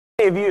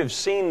How many of you have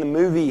seen the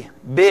movie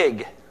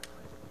Big?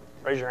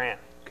 Raise your hand,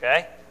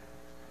 okay?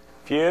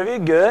 A few of you,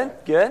 good,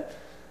 good.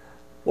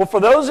 Well,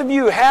 for those of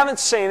you who haven't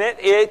seen it,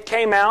 it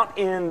came out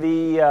in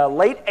the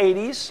late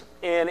 80s,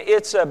 and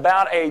it's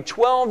about a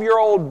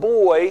 12-year-old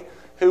boy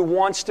who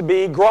wants to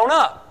be grown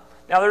up.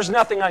 Now, there's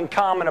nothing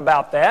uncommon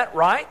about that,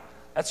 right?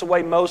 That's the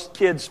way most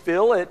kids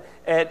feel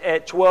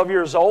at 12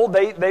 years old.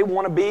 They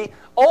want to be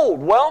old.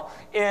 Well,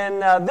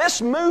 in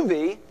this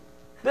movie,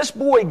 this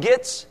boy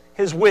gets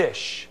his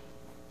wish.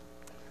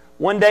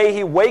 One day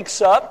he wakes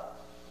up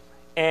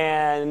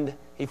and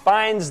he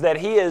finds that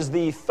he is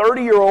the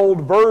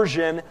 30-year-old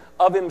version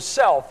of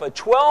himself, a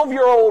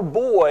 12-year-old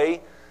boy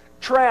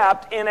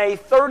trapped in a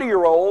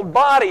 30-year-old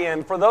body.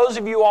 And for those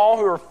of you all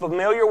who are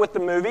familiar with the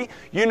movie,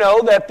 you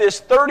know that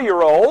this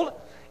 30-year-old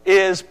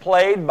is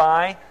played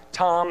by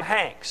Tom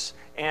Hanks.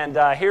 And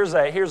here's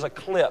a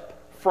clip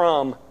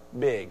from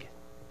Big.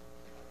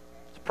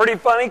 Pretty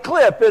funny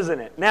clip, isn't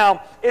it?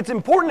 Now, it's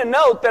important to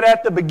note that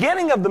at the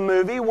beginning of the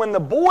movie, when the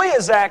boy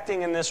is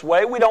acting in this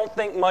way, we don't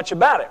think much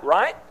about it,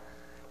 right?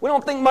 We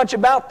don't think much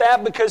about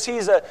that because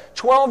he's a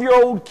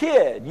 12-year-old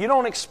kid. You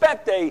don't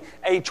expect a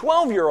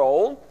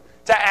 12-year-old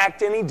to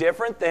act any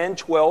different than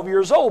 12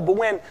 years old. But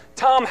when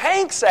Tom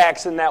Hanks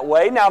acts in that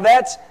way, now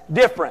that's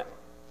different.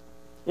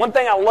 One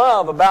thing I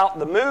love about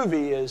the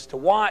movie is to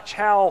watch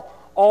how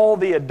all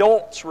the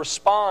adults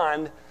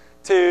respond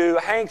to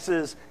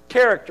Hanks's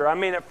character. I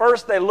mean, at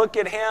first they look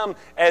at him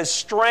as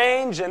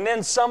strange, and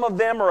then some of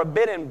them are a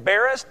bit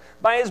embarrassed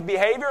by his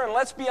behavior. And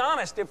let's be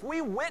honest, if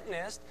we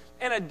witnessed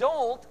an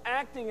adult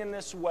acting in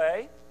this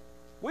way,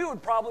 we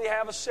would probably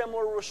have a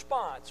similar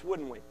response,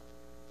 wouldn't we?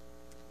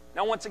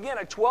 Now, once again,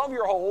 a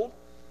 12-year-old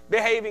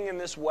behaving in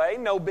this way,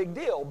 no big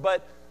deal.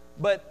 But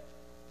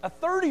a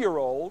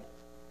 30-year-old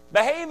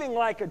behaving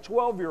like a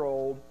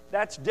 12-year-old,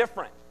 that's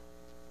different.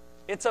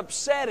 It's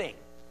upsetting.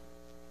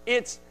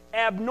 It's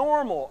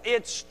abnormal.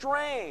 It's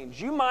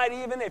strange. You might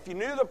even, if you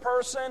knew the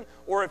person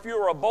or if you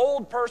were a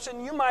bold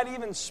person, you might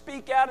even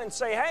speak out and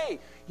say, hey,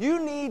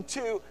 you need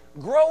to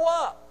grow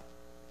up.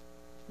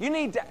 You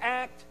need to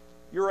act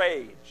your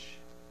age.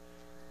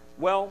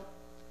 Well,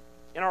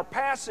 in our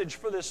passage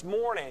for this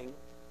morning,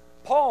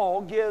 Paul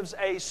gives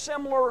a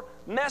similar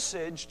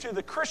message to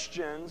the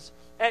Christians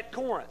at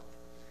Corinth.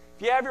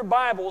 If you have your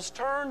Bibles,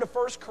 turn to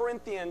 1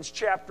 Corinthians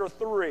chapter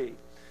 3.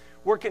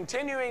 We're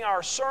continuing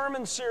our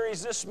sermon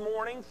series this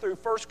morning through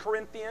 1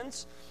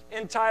 Corinthians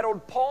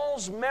entitled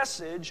Paul's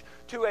Message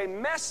to a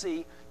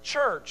Messy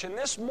Church. And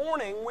this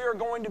morning we are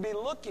going to be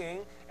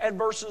looking at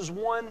verses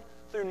 1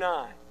 through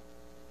 9.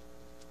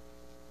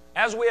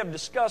 As we have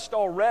discussed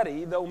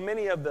already, though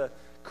many of the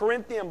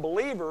Corinthian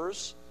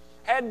believers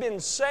had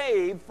been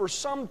saved for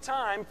some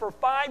time, for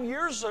 5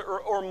 years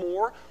or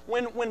more,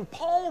 when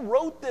Paul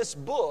wrote this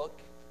book,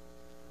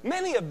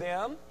 many of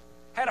them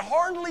had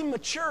hardly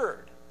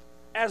matured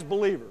as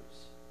believers.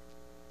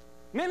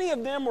 Many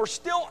of them were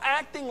still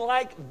acting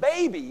like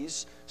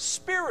babies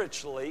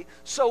spiritually.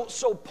 So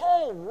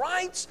Paul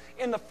writes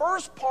in the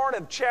first part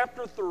of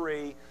chapter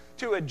 3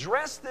 to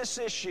address this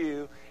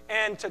issue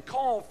and to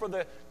call for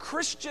the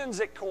Christians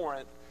at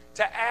Corinth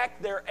to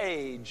act their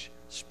age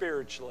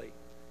spiritually.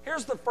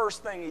 Here's the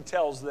first thing he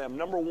tells them.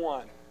 Number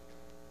one.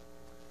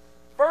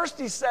 First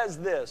he says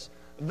this,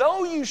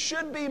 though you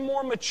should be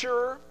more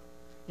mature,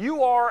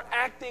 you are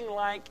acting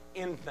like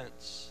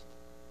infants.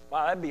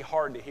 Wow, that'd be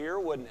hard to hear,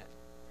 wouldn't it?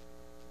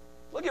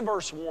 Look at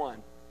verse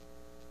 1,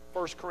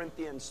 1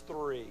 Corinthians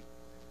 3.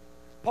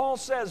 Paul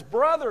says,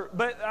 but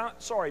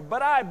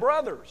I,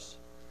 brothers,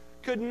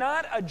 could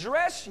not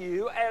address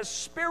you as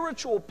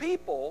spiritual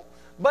people,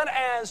 but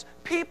as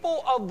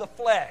people of the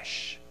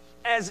flesh,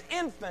 as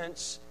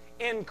infants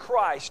in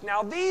Christ.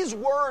 Now, these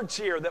words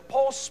here that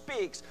Paul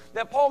speaks,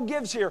 that Paul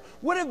gives here,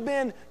 would have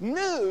been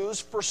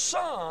news for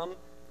some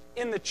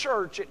in the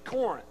church at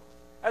Corinth,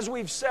 as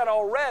we've said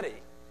already.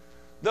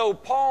 Though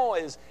Paul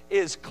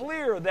is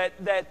clear that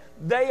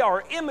they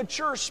are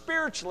immature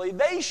spiritually,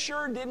 they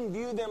sure didn't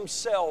view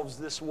themselves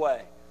this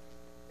way.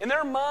 In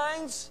their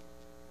minds,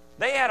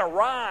 they had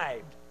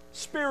arrived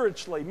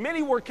spiritually.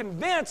 Many were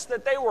convinced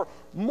that they were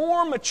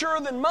more mature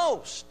than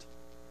most.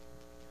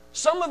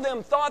 Some of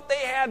them thought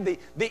they had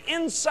the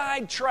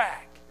inside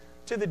track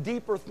to the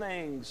deeper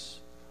things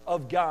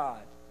of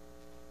God.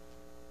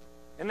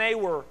 And they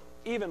were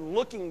even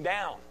looking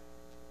down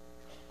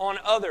on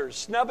others,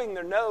 snubbing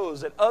their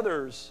nose at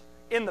others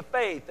in the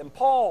faith. And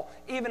Paul,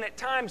 even at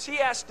times, he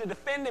has to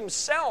defend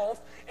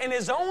himself and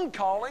his own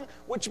calling,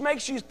 which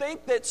makes you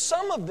think that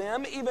some of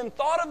them even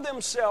thought of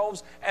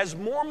themselves as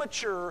more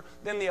mature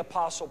than the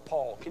Apostle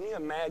Paul. Can you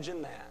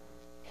imagine that?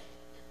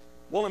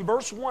 Well, in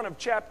verse 1 of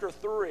chapter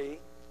 3,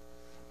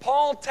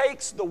 Paul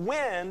takes the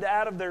wind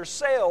out of their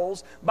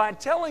sails by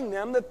telling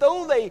them that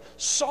though they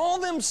saw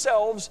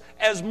themselves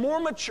as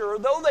more mature,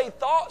 though they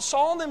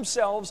saw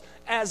themselves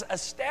as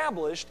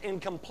established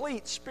and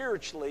complete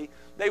spiritually,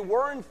 they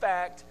were in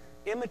fact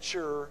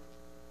immature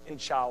and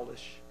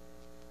childish.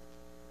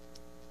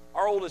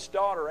 Our oldest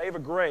daughter, Ava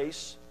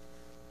Grace,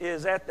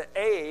 is at the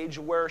age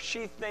where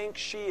she thinks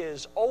she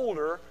is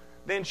older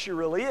than she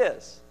really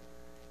is.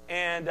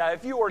 And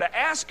if you were to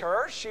ask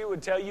her, she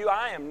would tell you,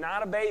 I am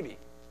not a baby.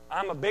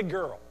 I'm a big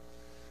girl.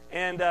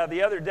 And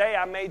the other day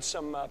I made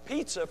some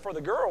pizza for the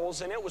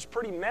girls, and it was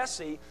pretty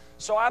messy,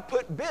 so I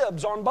put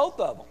bibs on both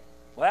of them.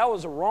 Well, that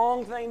was the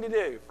wrong thing to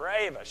do for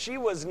Ava. She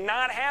was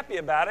not happy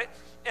about it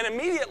and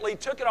immediately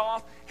took it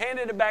off,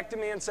 handed it back to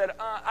me and said,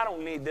 I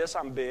don't need this,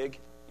 I'm big,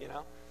 you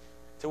know.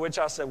 To which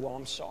I said, well,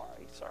 I'm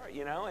sorry,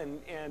 you know.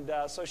 And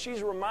so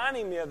she's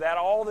reminding me of that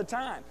all the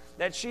time,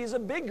 that she's a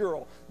big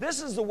girl.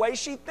 This is the way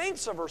she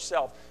thinks of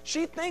herself.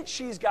 She thinks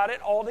she's got it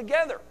all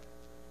together.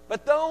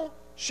 But though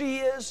she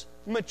is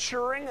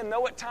maturing, and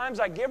though at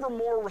times I give her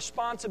more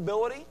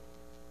responsibility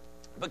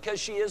because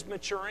she is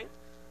maturing,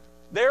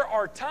 there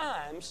are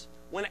times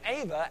when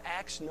Ava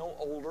acts no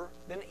older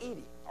than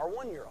Edie, our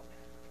 1-year-old.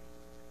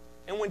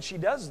 And when she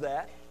does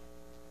that,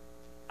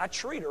 I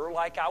treat her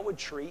like I would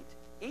treat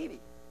Edie.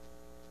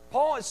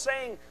 Paul is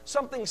saying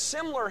something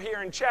similar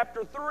here in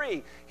chapter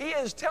 3. He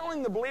is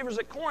telling the believers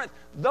at Corinth,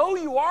 though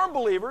you are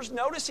believers,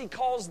 notice he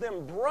calls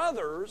them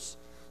brothers,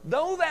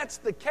 though that's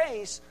the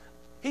case,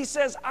 he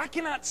says, I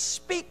cannot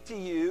speak to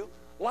you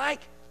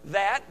like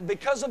that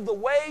because of the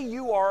way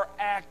you are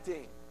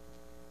acting.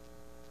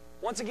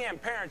 Once again,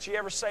 parents, you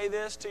ever say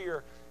this to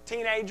your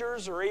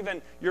teenagers or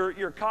even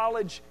your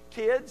college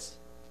kids?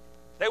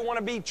 They want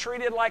to be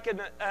treated like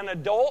an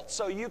adult,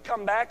 so you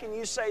come back and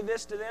you say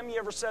this to them. You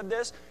ever said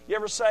this? You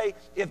ever say,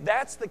 if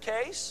that's the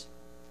case,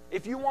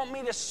 if you want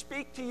me to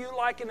speak to you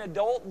like an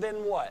adult,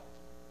 then what?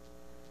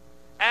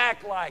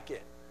 Act like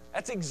it.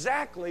 That's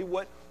exactly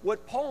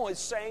what Paul is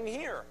saying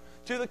here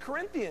to the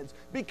Corinthians.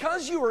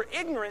 Because you are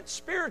ignorant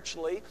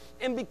spiritually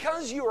and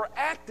because you are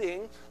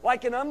acting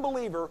like an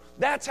unbeliever,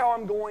 that's how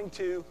I'm going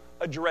to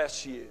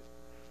address you.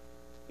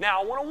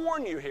 Now, I want to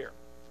warn you here.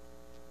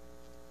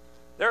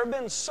 There have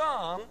been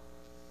some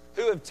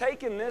who have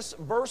taken this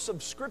verse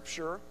of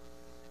Scripture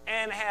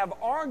and have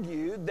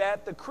argued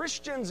that the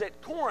Christians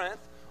at Corinth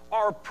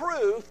are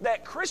proof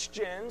that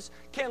Christians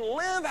can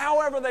live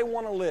however they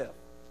want to live.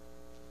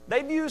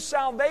 They view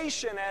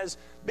salvation as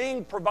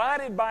being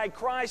provided by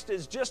Christ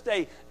as just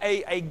a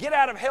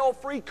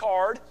get-out-of-hell-free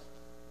card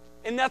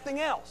and nothing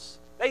else.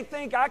 They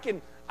think I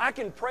can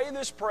pray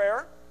this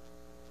prayer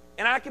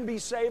and I can be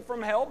saved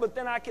from hell, but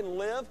then I can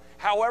live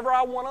however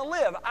I want to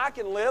live. I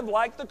can live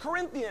like the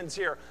Corinthians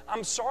here.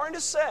 I'm sorry to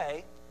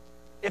say,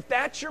 if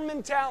that's your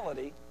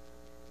mentality,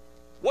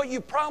 what you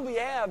probably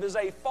have is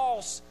a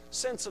false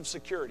sense of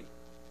security,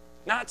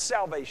 not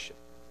salvation,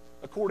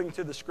 according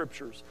to the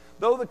Scriptures.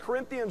 Though the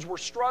Corinthians were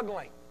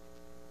struggling,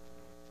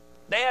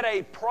 they had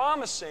a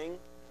promising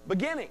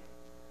beginning,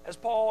 as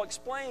Paul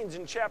explains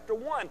in chapter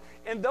 1.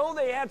 And though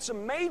they had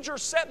some major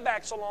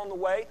setbacks along the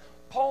way,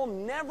 Paul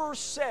never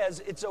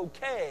says it's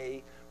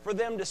okay for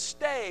them to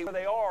stay where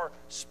they are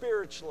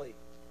spiritually.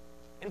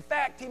 In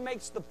fact, he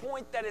makes the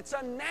point that it's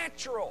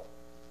unnatural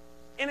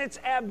and it's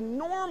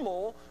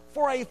abnormal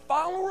for a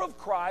follower of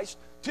Christ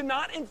to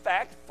not, in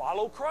fact,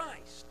 follow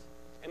Christ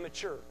and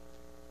mature.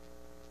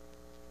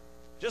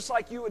 Just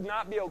like you would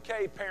not be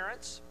okay,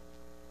 parents,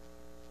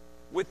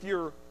 with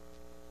your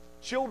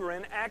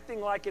children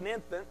acting like an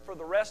infant for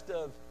the rest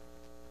of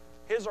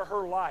his or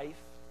her life,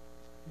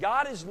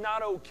 God is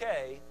not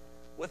okay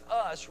with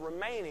us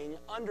remaining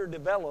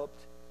underdeveloped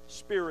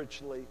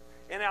spiritually.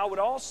 And I would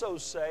also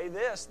say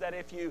this, that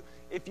if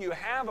you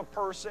have a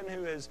person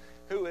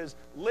who is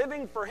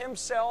living for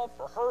himself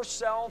or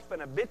herself and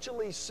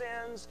habitually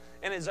sins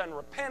and is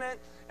unrepentant,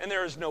 and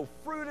there is no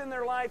fruit in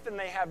their life, and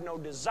they have no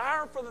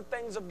desire for the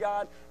things of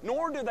God,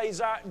 nor do they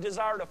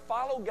desire to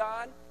follow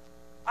God,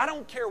 I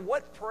don't care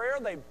what prayer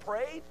they've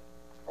prayed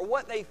or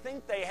what they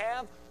think they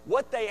have,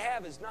 what they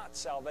have is not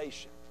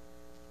salvation,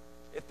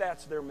 if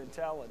that's their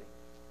mentality.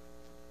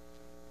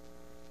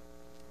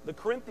 The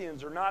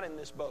Corinthians are not in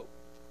this boat,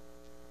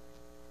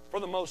 for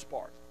the most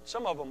part.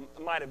 Some of them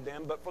might have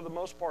been, but for the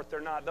most part they're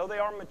not. Though they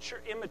are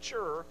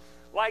immature,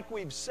 like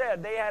we've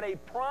said, they had a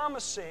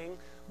promising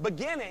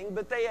beginning,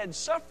 but they had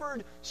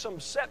suffered some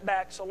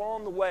setbacks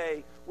along the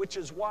way, which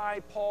is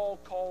why Paul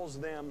calls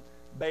them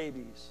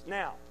babies.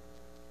 Now,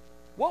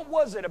 what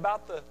was it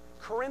about the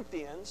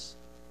Corinthians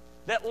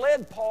that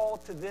led Paul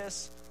to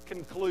this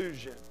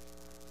conclusion?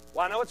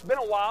 Well, I know it's been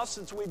a while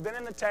since we've been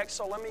in the text,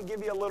 so let me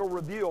give you a little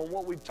review on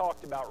what we've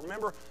talked about.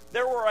 Remember,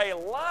 there were a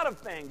lot of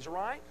things,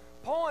 right?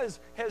 Paul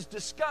has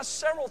discussed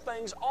several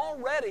things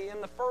already in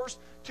the first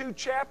 2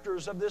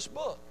 chapters of this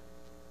book.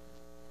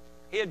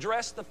 He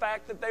addressed the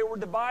fact that they were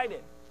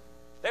divided.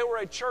 They were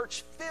a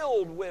church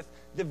filled with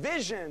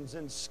divisions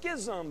and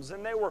schisms,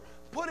 and they were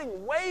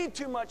putting way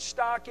too much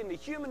stock into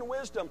human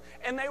wisdom,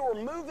 and they were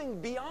moving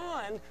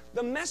beyond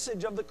the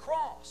message of the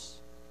cross.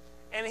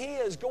 And he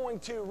is going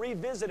to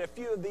revisit a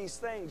few of these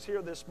things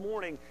here this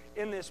morning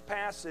in this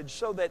passage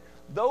so that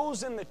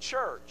those in the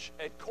church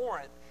at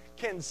Corinth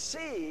can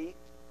see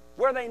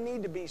where they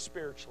need to be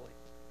spiritually.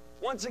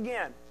 Once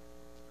again,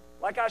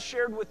 Like I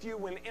shared with you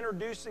when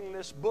introducing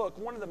this book,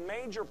 one of the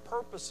major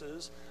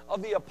purposes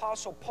of the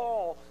Apostle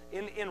Paul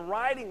in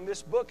writing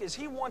this book is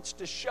he wants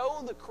to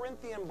show the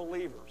Corinthian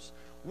believers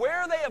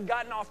where they have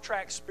gotten off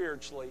track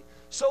spiritually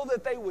so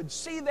that they would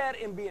see that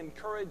and be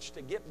encouraged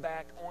to get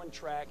back on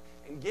track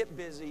and get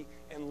busy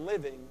and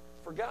living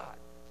for God.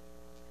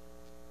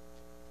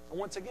 And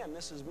once again,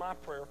 this is my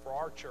prayer for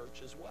our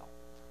church as well.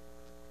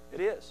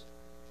 It is.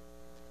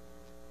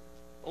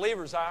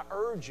 Believers, I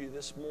urge you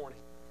this morning,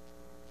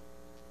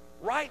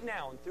 right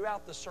now and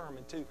throughout the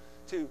sermon,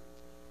 to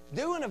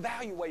do an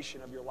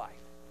evaluation of your life.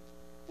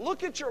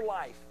 Look at your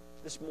life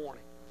this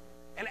morning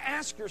and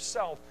ask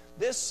yourself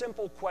this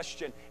simple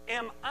question: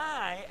 am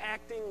I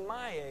acting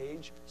my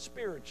age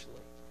spiritually?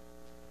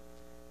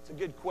 It's a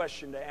good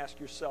question to ask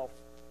yourself.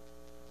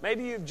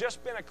 Maybe you've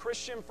just been a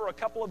Christian for a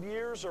couple of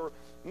years, or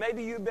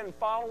maybe you've been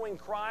following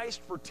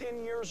Christ for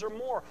 10 years or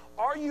more.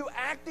 Are you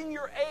acting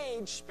your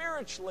age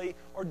spiritually,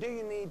 or do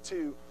you need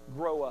to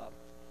grow up?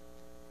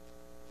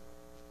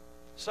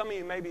 Some of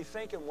you may be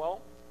thinking,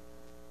 well,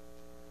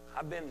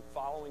 I've been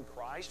following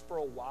Christ for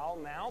a while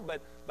now,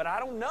 but I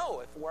don't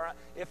know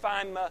if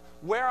I'm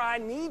where I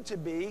need to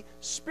be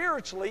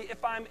spiritually,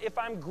 if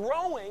I'm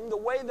growing the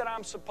way that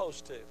I'm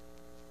supposed to.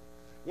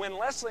 When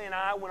Leslie and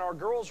I, when our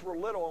girls were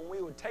little and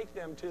we would take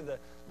them to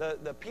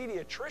the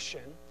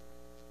pediatrician,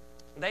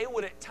 they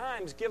would at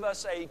times give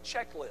us a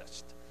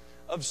checklist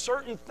of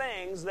certain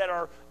things that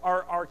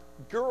our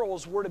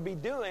girls were to be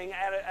doing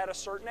at a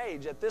certain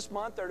age. At this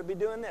month, they're to be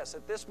doing this.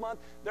 At this month,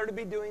 they're to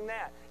be doing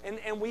that.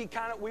 And we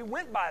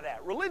went by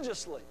that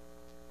religiously.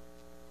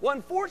 Well,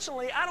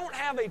 unfortunately, I don't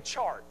have a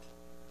chart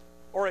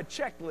or a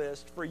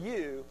checklist for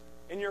you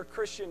in your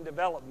Christian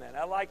development.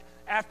 Like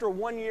after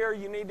 1 year,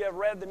 you need to have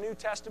read the New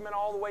Testament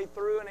all the way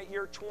through, and at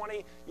year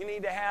 20, you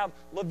need to have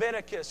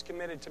Leviticus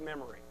committed to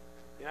memory.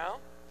 You know?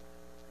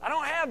 I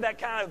don't have that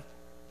kind of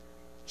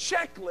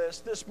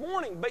checklist this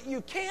morning, but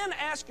you can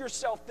ask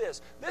yourself this.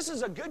 This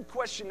is a good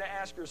question to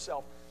ask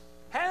yourself.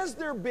 Has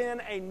there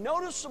been a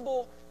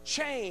noticeable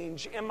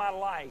change in my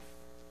life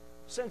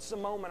since the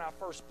moment I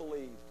first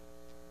believed?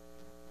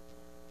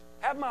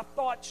 Have my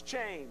thoughts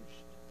changed?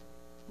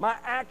 My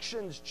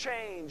actions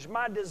changed?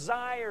 My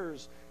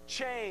desires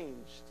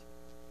changed?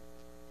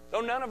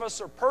 Though none of us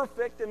are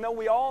perfect and though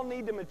we all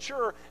need to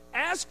mature,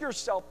 ask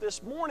yourself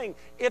this morning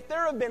if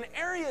there have been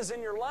areas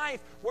in your life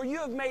where you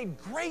have made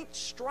great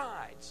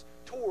strides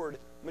toward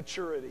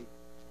maturity.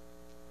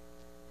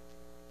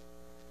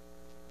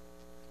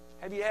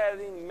 Have you had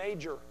any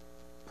major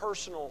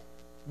personal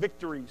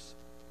victories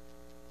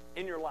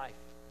in your life?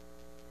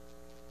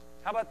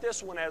 How about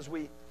this one as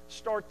we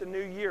start the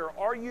new year?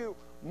 Are you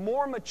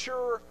more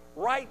mature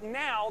right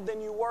now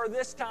than you were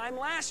this time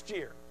last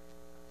year?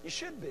 You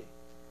should be.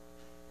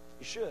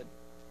 You should.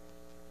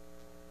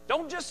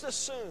 Don't just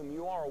assume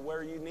you are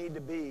where you need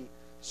to be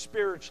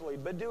spiritually,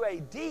 but do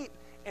a deep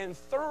and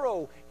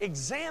thorough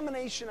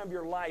examination of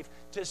your life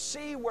to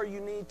see where you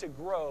need to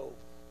grow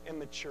and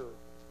mature.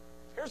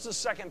 Here's the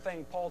second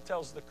thing Paul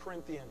tells the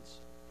Corinthians.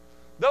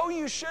 Though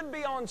you should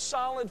be on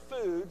solid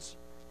foods,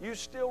 you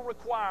still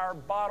require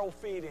bottle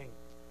feeding.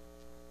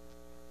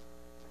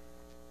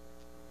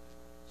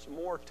 Some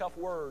more tough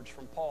words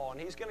from Paul,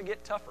 and he's going to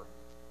get tougher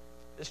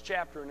this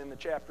chapter and in the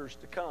chapters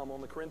to come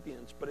on the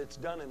Corinthians, but it's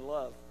done in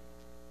love.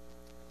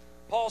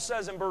 Paul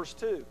says in verse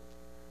 2,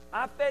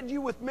 I fed you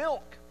with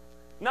milk,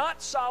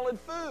 not solid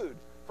food,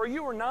 for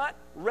you were not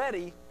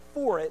ready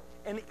for it,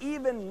 and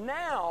even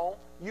now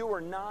you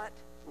are not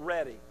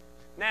ready.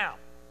 Now,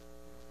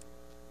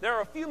 there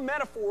are a few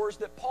metaphors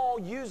that Paul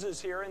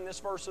uses here in this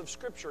verse of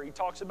Scripture. He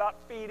talks about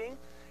feeding,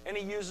 and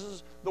he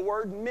uses the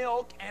word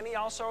milk, and he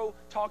also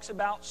talks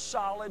about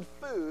solid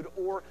food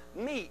or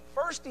meat.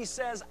 First he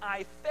says,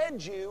 I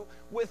fed you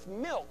with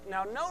milk.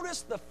 Now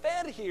notice the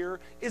fed here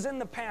is in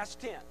the past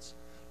tense.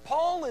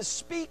 Paul is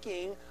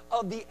speaking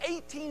of the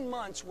 18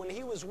 months when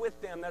he was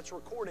with them that's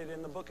recorded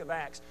in the book of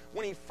Acts,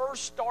 when he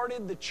first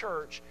started the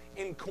church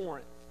in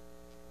Corinth.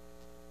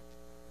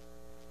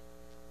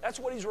 That's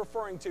what he's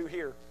referring to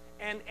here.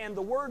 And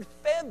the word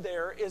fed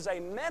there is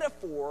a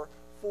metaphor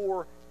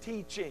for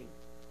teaching.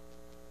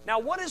 Now,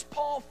 what is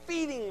Paul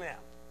feeding them?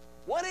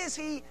 What is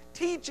he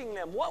teaching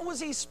them? What was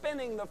he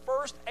spending the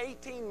first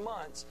 18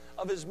 months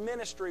of his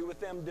ministry with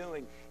them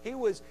doing?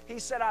 He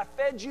said, I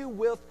fed you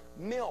with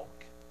milk.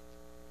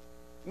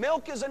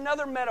 Milk is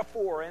another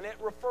metaphor, and it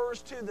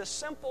refers to the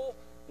simple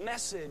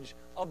message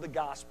of the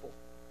gospel.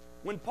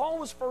 When Paul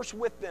was first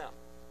with them,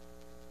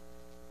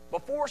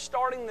 before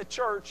starting the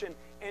church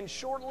and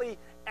shortly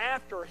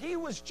after, he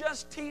was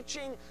just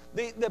teaching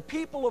the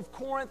people of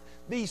Corinth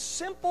the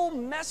simple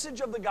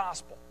message of the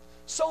gospel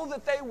so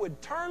that they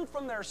would turn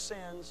from their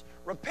sins,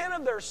 repent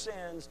of their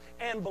sins,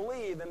 and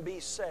believe and be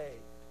saved.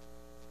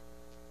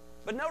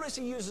 But notice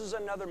he uses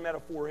another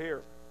metaphor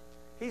here.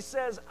 He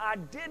says, I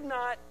did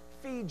not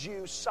feed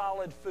you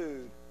solid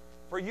food,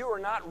 for you are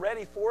not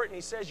ready for it. And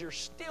he says, you're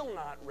still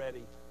not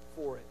ready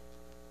for it.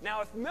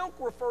 Now, if milk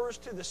refers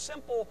to the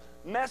simple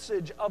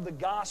message of the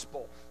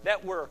gospel,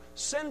 that we're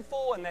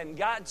sinful and then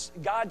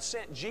God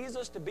sent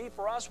Jesus to be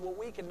for us what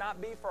we could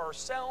not be for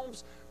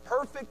ourselves,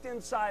 perfect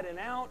inside and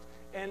out,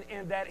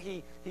 and that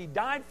He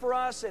died for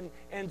us,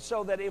 and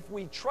so that if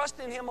we trust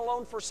in Him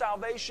alone for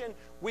salvation,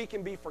 we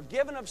can be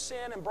forgiven of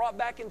sin and brought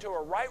back into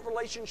a right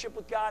relationship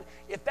with God.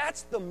 If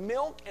that's the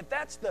milk, if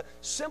that's the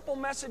simple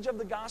message of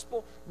the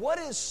gospel, what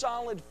is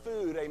solid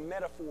food a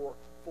metaphor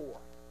for?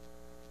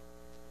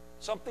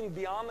 Something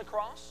beyond the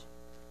cross?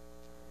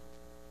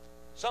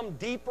 Some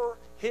deeper,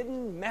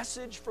 hidden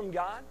message from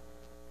God?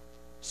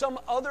 Some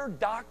other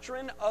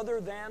doctrine other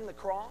than the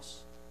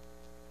cross?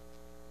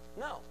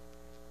 No.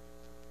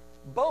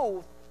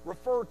 Both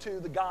refer to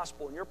the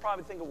gospel. And you're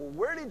probably thinking, well,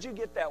 where did you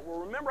get that? Well,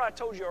 remember I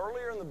told you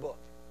earlier in the book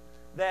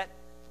that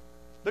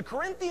the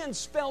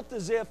Corinthians felt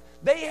as if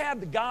they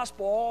had the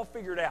gospel all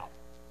figured out.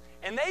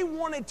 And they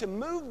wanted to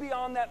move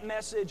beyond that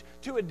message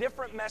to a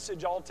different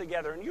message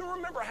altogether. And you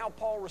remember how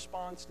Paul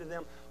responds to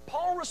them?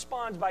 Paul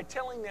responds by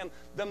telling them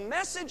the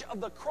message of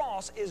the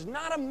cross is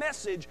not a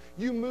message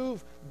you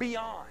move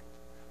beyond,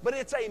 but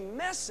it's a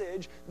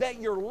message that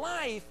your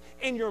life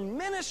and your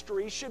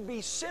ministry should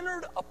be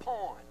centered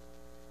upon.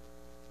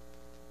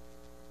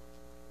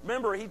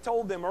 Remember, he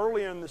told them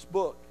earlier in this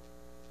book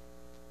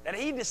that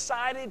he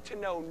decided to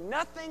know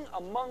nothing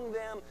among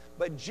them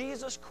but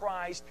Jesus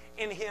Christ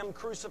and Him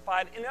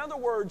crucified. In other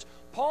words,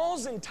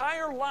 Paul's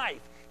entire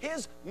life,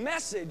 his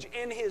message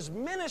and his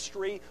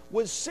ministry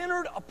was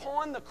centered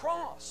upon the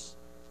cross.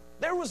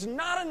 There was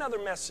not another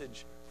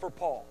message for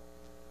Paul.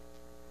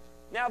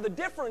 Now, the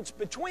difference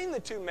between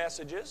the two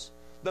messages,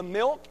 the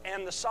milk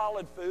and the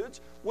solid foods,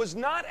 was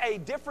not a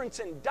difference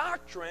in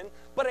doctrine,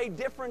 but a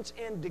difference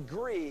in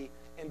degree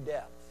and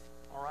depth.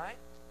 All right?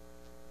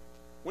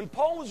 When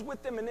Paul was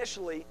with them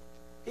initially,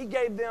 he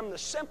gave them the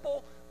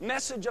simple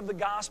message of the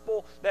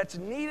gospel that's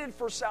needed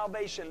for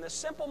salvation, the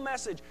simple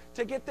message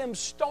to get them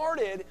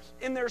started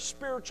in their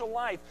spiritual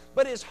life.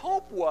 But his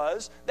hope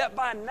was that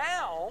by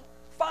now,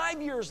 5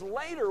 years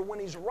later, when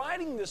he's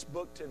writing this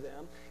book to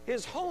them,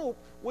 his hope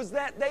was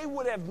that they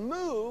would have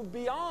moved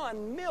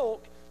beyond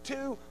milk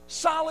to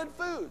solid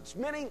foods,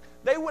 meaning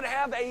they would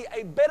have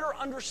a better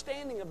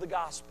understanding of the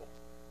gospel.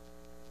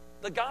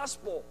 The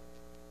gospel,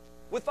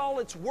 with all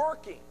its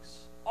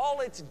workings,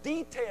 all its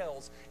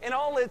details, and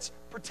all its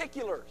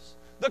particulars.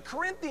 The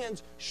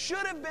Corinthians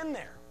should have been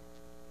there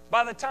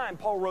by the time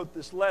Paul wrote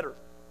this letter.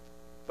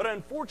 But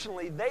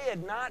unfortunately, they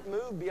had not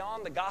moved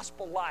beyond the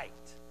gospel light.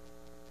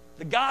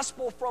 The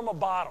gospel from a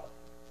bottle,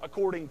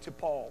 according to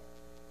Paul.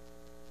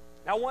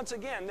 Now, once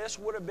again, this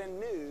would have been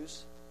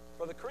news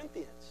for the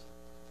Corinthians,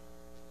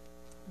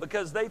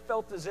 because they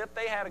felt as if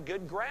they had a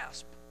good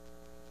grasp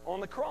on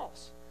the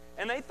cross.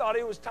 And they thought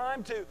it was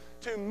time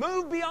to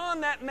move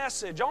beyond that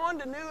message, on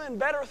to new and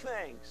better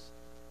things.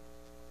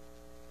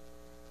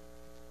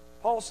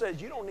 Paul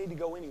says you don't need to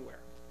go anywhere.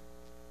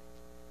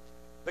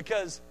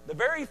 Because the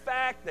very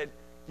fact that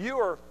you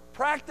are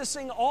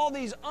practicing all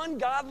these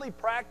ungodly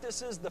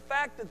practices, the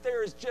fact that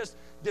there is just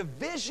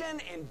division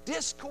and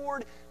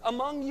discord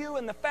among you,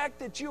 and the fact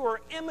that you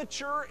are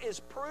immature is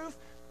proof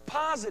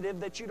positive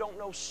that you don't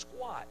know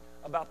squat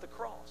about the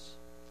cross.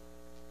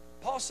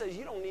 Paul says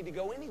you don't need to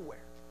go anywhere.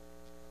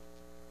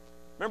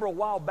 Remember, a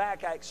while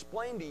back I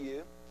explained to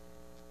you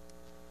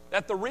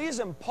that the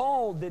reason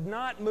Paul did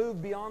not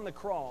move beyond the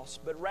cross,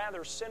 but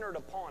rather centered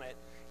upon it,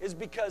 is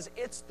because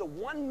it's the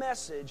one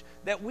message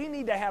that we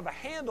need to have a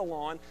handle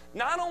on,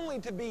 not only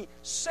to be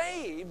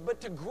saved,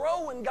 but to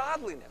grow in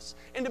godliness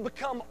and to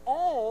become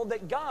all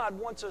that God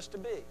wants us to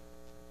be.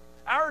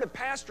 I heard a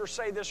pastor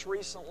say this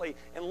recently,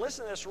 and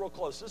listen to this real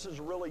close. This is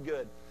really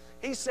good.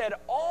 He said,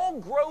 all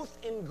growth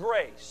in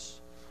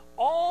grace,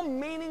 all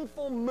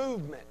meaningful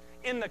movement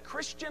in the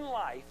Christian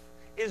life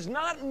is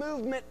not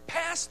movement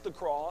past the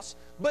cross,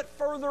 but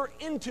further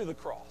into the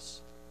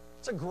cross.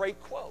 It's a great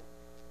quote.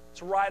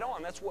 It's right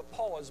on. That's what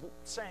Paul is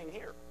saying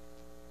here.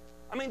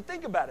 I mean,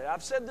 think about it.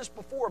 I've said this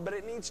before, but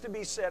it needs to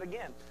be said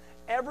again.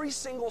 Every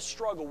single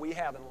struggle we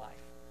have in life,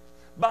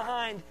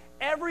 behind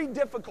every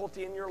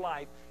difficulty in your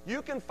life,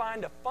 you can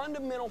find a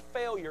fundamental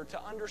failure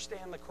to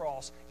understand the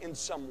cross in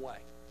some way.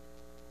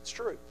 It's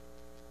true.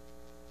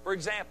 For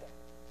example,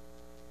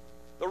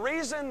 the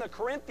reason the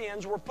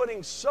Corinthians were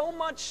putting so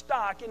much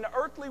stock into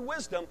earthly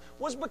wisdom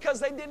was because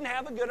they didn't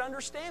have a good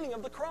understanding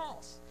of the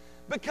cross.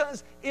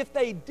 Because if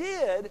they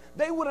did,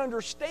 they would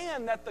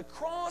understand that the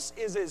cross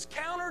is as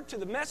counter to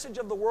the message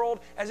of the world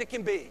as it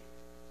can be.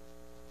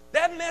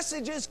 That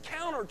message is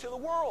counter to the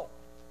world.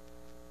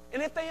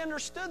 And if they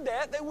understood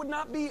that, they would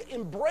not be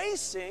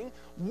embracing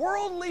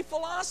worldly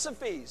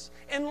philosophies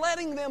and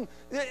letting them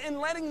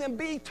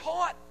be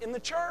taught in the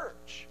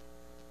church.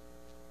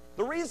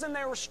 The reason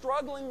they were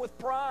struggling with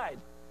pride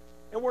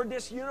and were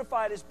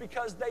disunified is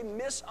because they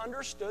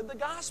misunderstood the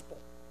gospel.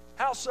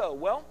 How so?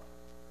 Well,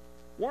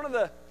 one of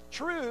the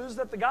truths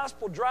that the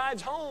gospel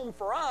drives home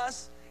for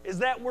us is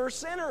that we're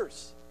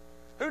sinners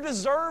who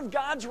deserve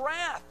God's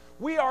wrath.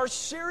 We are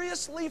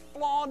seriously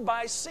flawed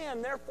by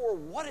sin. Therefore,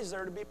 what is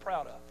there to be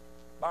proud of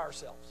by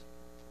ourselves?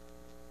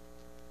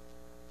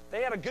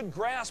 they had a good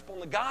grasp on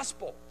the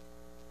gospel.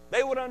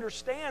 They would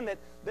understand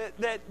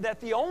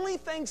that the only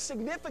thing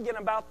significant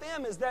about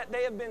them is that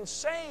they have been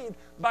saved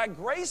by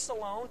grace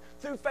alone,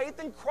 through faith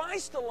in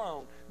Christ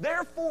alone.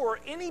 Therefore,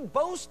 any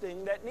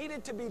boasting that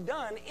needed to be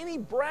done, any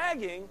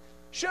bragging,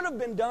 should have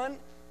been done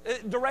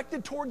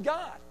directed toward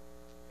God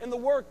and the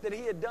work that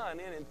He had done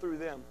in and through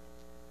them.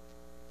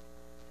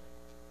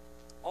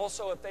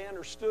 Also, if they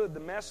understood the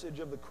message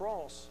of the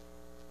cross,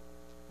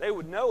 they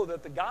would know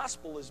that the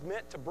gospel is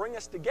meant to bring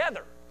us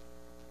together,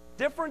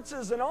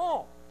 differences and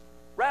all,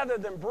 rather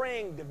than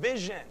bring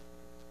division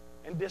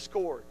and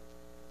discord.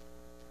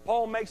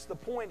 Paul makes the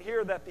point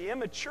here that the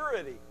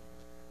immaturity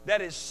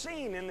that is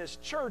seen in this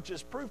church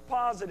is proof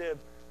positive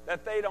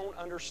that they don't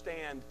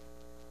understand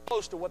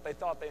close to what they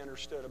thought they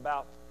understood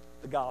about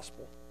the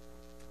gospel.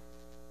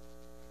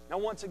 Now,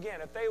 once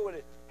again, if they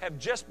would have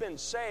just been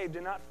saved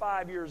and not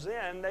 5 years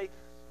in,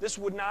 this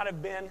would not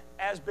have been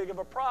as big of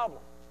a problem,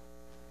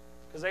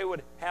 because they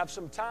would have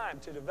some time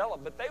to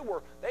develop. But they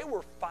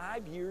were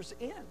 5 years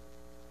in.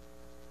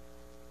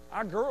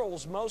 Our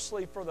girls,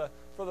 mostly for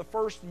the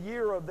first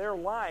year of their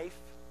life,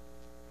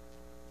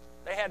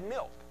 they had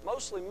milk,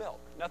 mostly milk,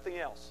 nothing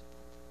else.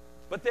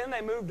 But then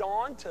they moved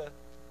on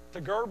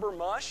to Gerber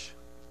mush,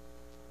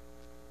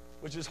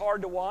 which is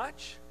hard to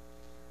watch,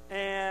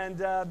 and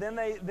then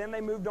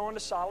they moved on to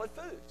solid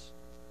foods.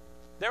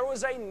 There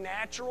was a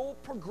natural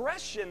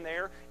progression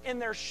there,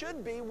 and there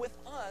should be with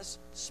us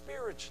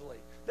spiritually.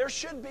 There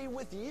should be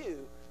with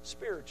you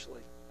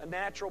spiritually, a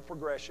natural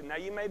progression. Now,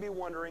 you may be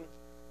wondering,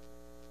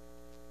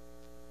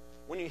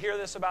 when you hear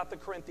this about the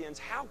Corinthians,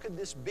 how could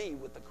this be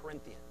with the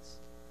Corinthians?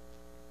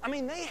 I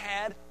mean, they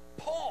had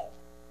Paul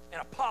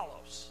and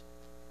Apollos.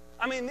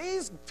 I mean,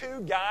 these two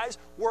guys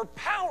were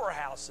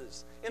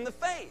powerhouses in the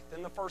faith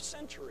in the first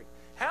century.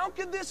 How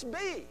could this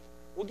be?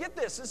 Well, get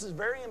this. This is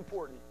very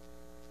important.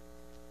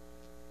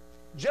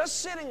 Just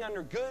sitting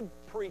under good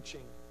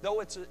preaching, though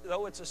it's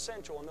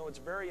essential and though it's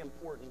very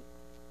important,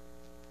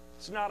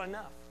 it's not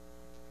enough.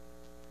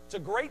 It's a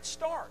great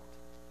start,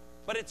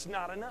 but it's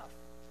not enough.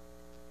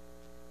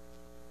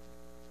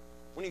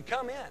 When you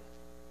come in,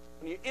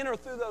 when you enter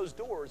through those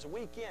doors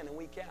week in and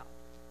week out,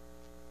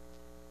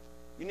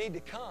 you need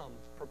to come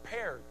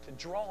prepared to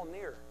draw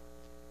near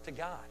to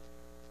God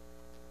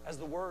as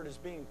the Word is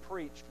being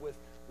preached with,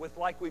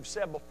 like we've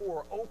said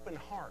before, open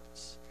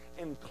hearts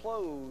and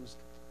closed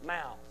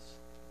mouths.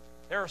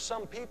 There are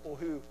some people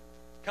who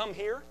come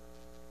here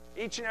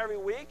each and every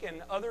week,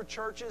 and other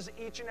churches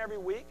each and every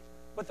week,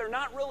 but they're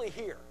not really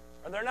here,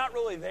 or they're not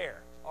really there,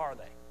 are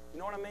they? You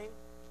know what I mean?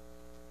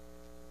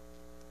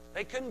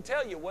 They couldn't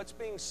tell you what's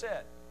being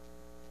said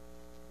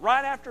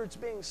right after it's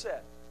being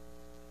said,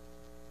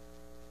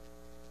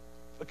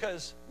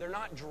 because they're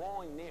not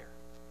drawing near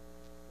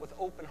with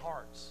open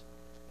hearts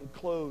and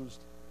closed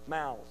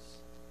mouths.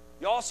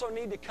 You also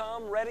need to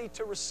come ready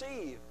to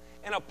receive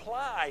and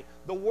apply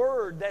the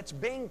word that's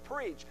being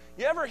preached.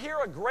 You ever hear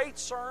a great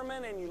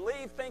sermon and you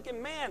leave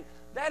thinking, man,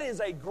 that is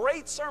a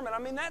great sermon. I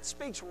mean, that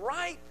speaks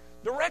right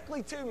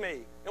directly to me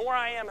and where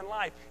I am in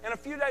life. And a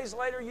few days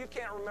later, you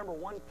can't remember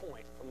one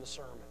point from the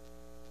sermon.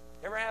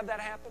 Ever have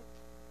that happen?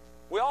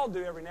 We all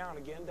do every now and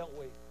again, don't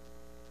we?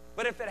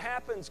 But if it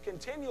happens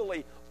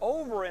continually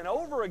over and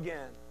over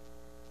again,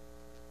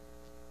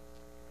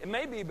 it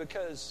may be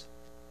because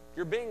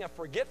you're being a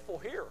forgetful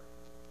hearer.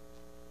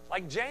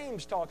 Like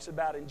James talks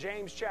about in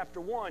James chapter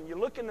 1. You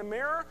look in the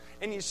mirror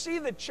and you see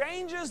the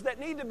changes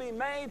that need to be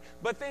made,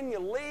 but then you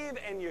leave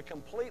and you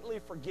completely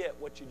forget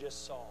what you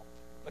just saw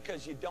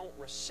because you don't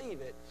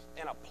receive it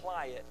and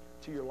apply it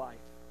to your life.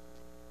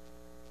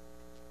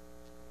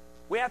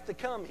 We have to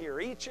come here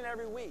each and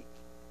every week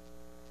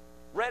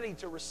ready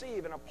to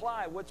receive and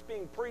apply what's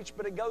being preached,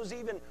 but it goes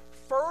even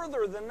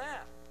further than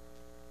that.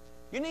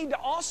 You need to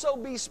also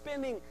be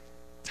spending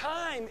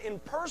time in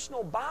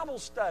personal Bible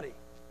study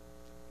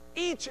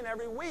each and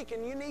every week,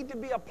 and you need to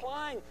be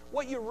applying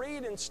what you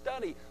read and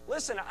study.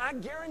 Listen, I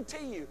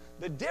guarantee you,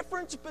 the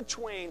difference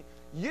between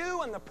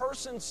you and the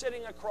person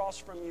sitting across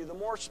from you, the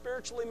more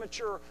spiritually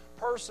mature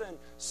person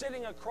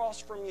sitting across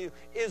from you,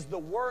 is the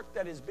work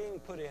that is being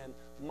put in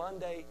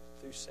Monday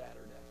through Saturday.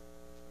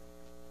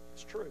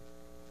 It's true.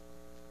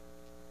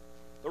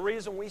 The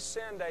reason we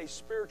send a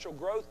spiritual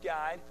growth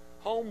guide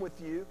home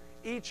with you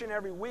each and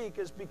every week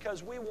is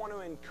because we want to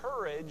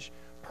encourage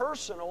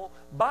personal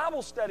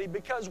Bible study,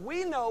 because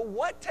we know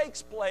what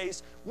takes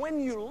place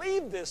when you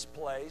leave this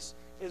place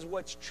is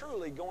what's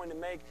truly going to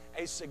make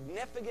a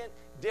significant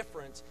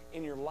difference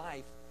in your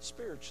life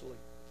spiritually.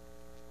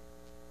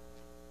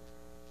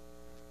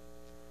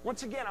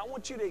 Once again, I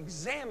want you to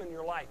examine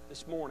your life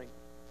this morning.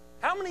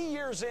 How many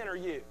years in are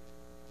you?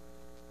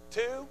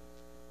 2,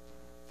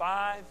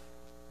 5,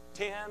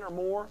 10 or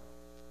more?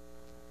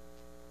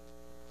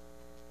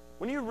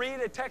 When you read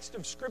a text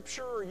of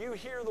Scripture or you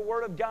hear the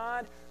Word of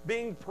God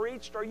being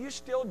preached, are you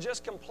still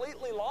just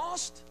completely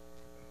lost?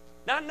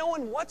 Not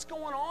knowing what's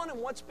going on and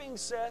what's being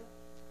said?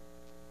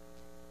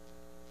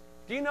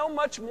 Do you know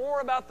much more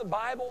about the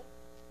Bible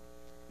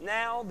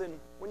now than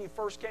when you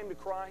first came to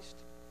Christ?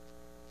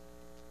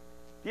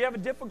 Do you have a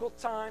difficult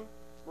time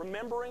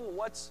remembering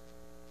what's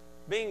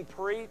being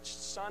preached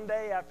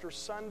Sunday after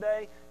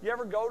Sunday? You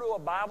ever go to a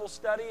Bible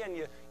study and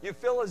you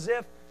feel as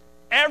if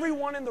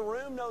everyone in the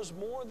room knows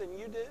more than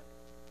you do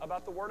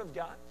about the Word of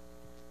God?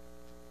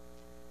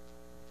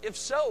 If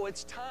so,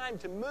 it's time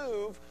to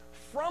move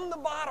from the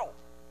bottle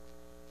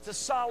to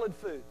solid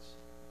foods.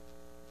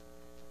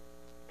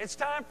 It's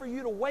time for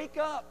you to wake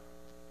up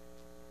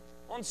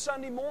on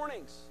Sunday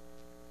mornings.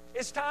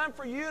 It's time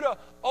for you to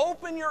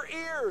open your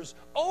ears,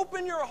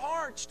 open your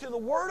hearts to the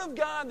Word of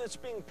God that's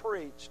being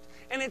preached.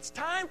 And it's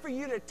time for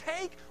you to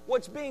take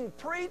what's being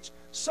preached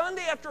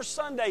Sunday after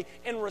Sunday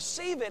and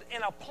receive it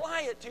and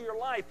apply it to your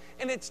life.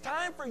 And it's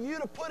time for you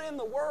to put in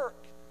the work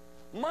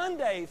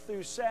Monday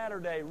through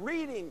Saturday,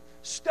 reading,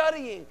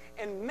 studying,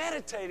 and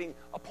meditating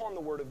upon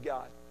the Word of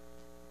God.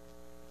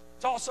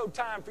 It's also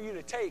time for you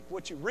to take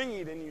what you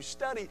read and you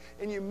study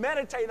and you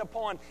meditate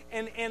upon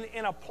and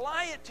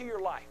apply it to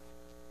your life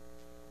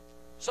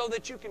so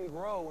that you can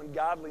grow in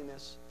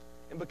godliness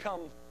and become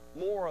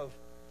more of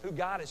who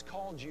God has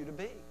called you to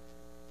be.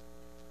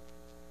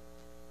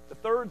 The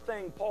third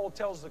thing Paul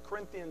tells the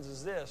Corinthians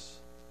is this.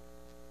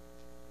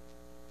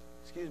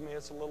 Excuse me,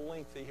 it's a little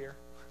lengthy here.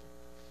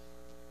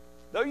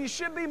 Though you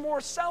should be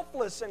more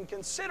selfless and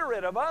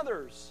considerate of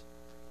others,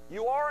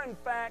 you are in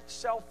fact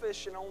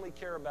selfish and only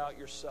care about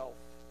yourself.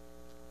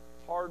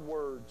 Hard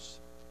words,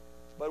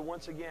 but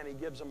once again, he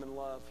gives them in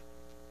love.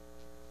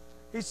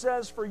 He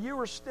says, for you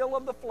are still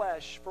of the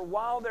flesh, for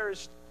while there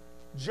is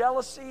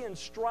jealousy and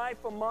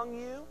strife among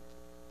you,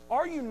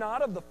 are you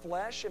not of the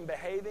flesh and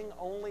behaving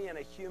only in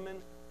a human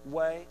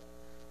way?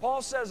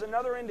 Paul says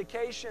another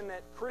indication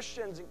that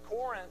Christians in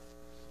Corinth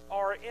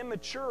are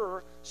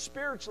immature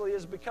spiritually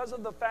is because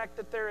of the fact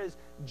that there is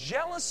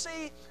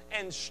jealousy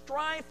and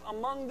strife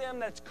among them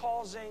that's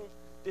causing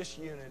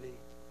disunity.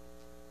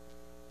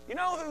 You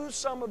know who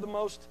some of the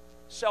most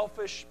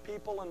selfish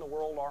people in the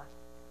world are?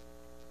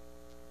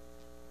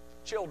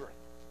 Children.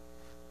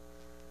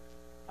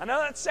 I know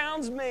that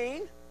sounds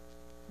mean,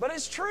 but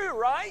it's true,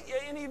 right?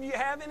 Any of you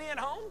have any at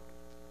home?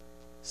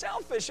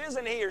 Selfish,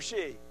 isn't he or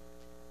she?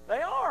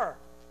 They are.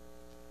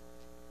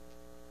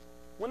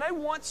 When they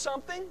want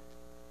something,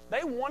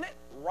 they want it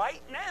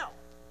right now.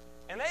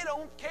 And they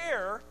don't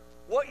care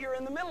what you're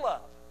in the middle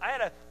of. I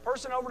had a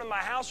person over to my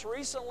house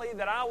recently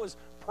that I was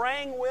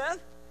praying with,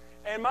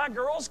 and my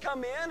girls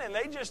come in and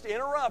they just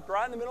interrupt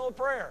right in the middle of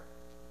prayer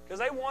because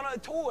they want a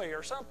toy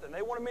or something.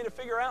 They wanted me to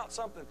figure out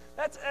something.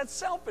 That's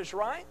selfish,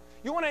 right?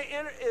 You want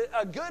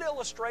a good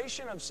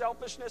illustration of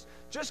selfishness?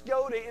 Just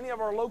go to any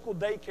of our local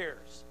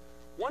daycares.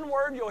 One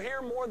word you'll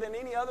hear more than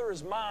any other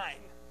is mine.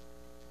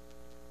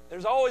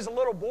 There's always a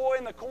little boy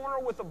in the corner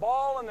with the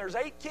ball, and there's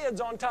 8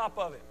 kids on top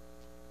of him.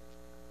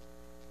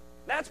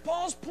 That's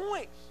Paul's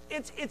point.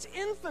 It's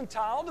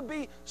infantile to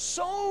be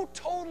so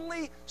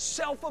totally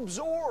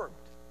self-absorbed.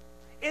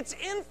 It's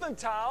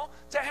infantile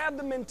to have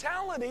the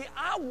mentality,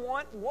 I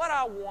want what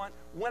I want,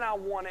 when I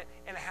want it,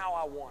 and how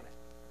I want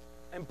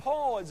it. And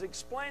Paul is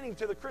explaining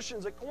to the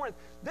Christians at Corinth,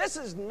 this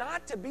is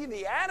not to be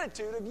the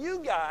attitude of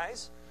you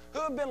guys who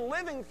have been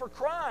living for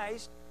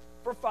Christ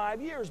for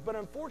 5 years. But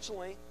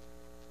unfortunately,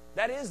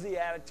 that is the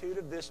attitude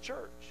of this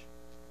church.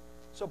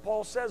 So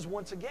Paul says,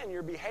 once again,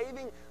 you're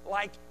behaving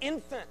like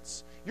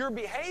infants. You're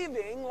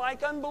behaving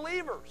like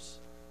unbelievers.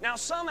 Now,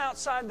 some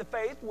outside the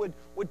faith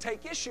would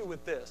take issue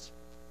with this.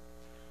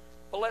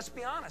 But let's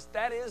be honest,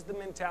 that is the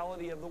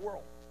mentality of the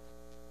world.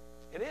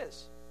 It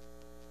is.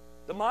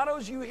 The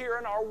mottos you hear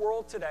in our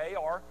world today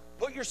are,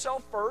 put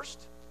yourself first,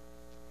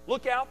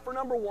 look out for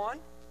number one,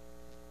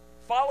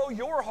 follow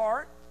your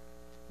heart,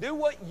 do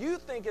what you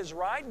think is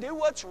right, do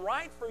what's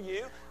right for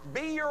you,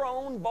 be your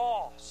own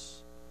boss.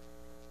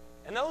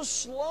 And those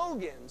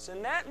slogans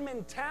and that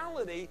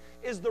mentality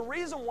is the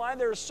reason why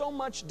there's so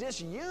much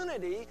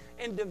disunity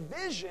and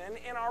division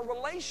in our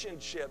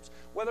relationships,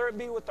 whether it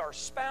be with our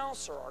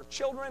spouse or our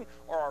children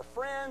or our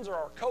friends or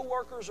our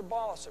coworkers or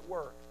boss at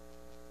work.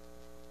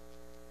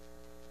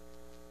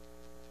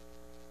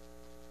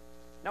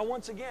 Now,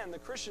 once again, the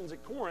Christians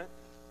at Corinth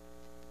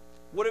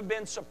would have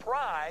been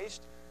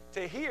surprised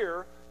to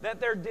hear that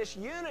their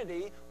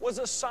disunity was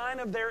a sign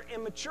of their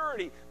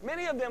immaturity.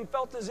 Many of them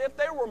felt as if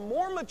they were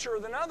more mature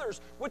than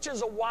others, which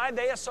is why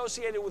they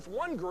associated with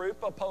one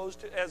group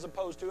as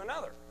opposed to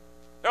another.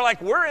 They're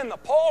like, we're in the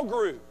Paul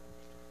group.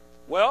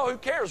 Well, who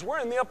cares?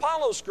 We're in the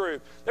Apollos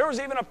group. There was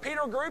even a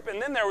Peter group,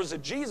 and then there was a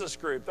Jesus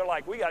group. They're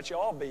like, we got you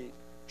all beat.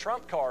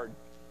 Trump card,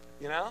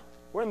 you know?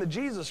 We're in the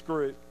Jesus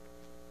group.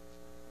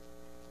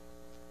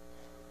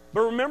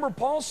 But remember,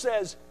 Paul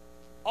says,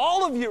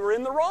 all of you are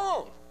in the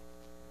wrong.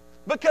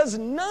 Because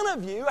none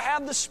of you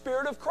have the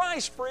Spirit of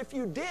Christ. For if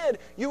you did,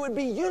 you would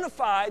be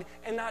unified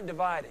and not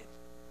divided.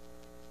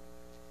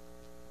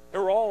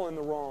 They're all in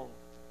the wrong.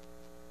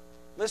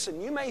 Listen,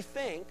 you may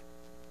think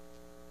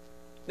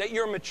that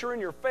you're mature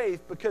in your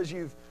faith because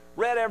you've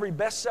read every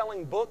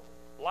best-selling book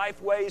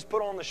Lifeway's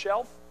put on the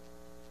shelf.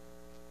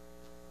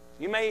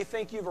 You may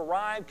think you've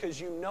arrived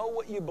because you know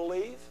what you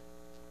believe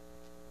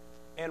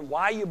and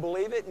why you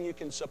believe it, and you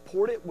can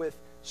support it with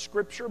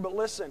Scripture. But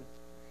listen,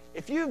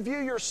 if you view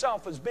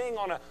yourself as being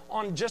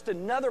on just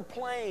another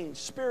plane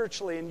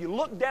spiritually, and you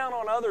look down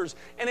on others,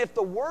 and if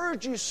the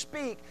words you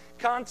speak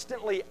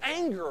constantly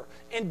anger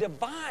and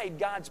divide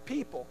God's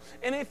people,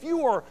 and if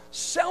you are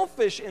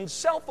selfish and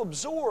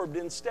self-absorbed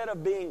instead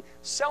of being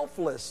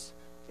selfless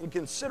and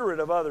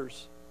considerate of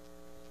others,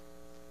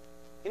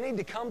 you need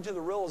to come to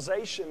the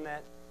realization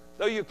that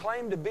though you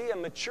claim to be a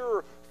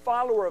mature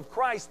follower of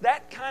Christ,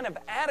 that kind of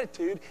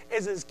attitude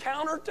is as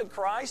counter to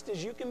Christ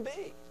as you can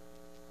be.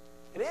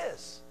 It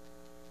is.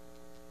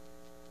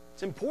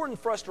 It's important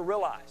for us to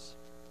realize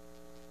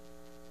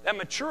that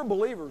mature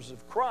believers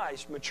of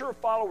Christ, mature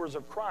followers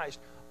of Christ,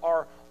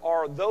 are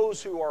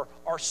those who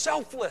are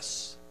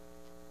selfless.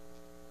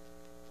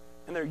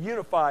 And they're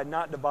unified,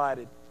 not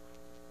divided.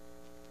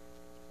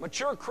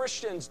 Mature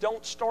Christians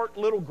don't start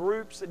little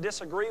groups that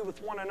disagree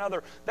with one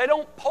another. They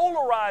don't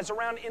polarize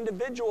around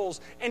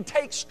individuals and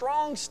take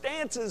strong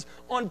stances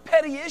on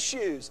petty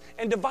issues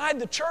and divide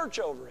the church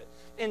over it.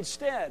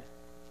 Instead,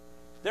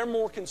 they're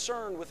more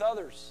concerned with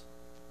others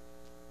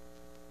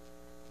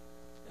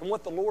and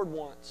what the Lord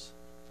wants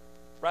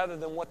rather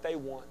than what they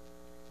want.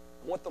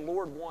 And what the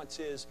Lord wants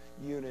is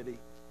unity.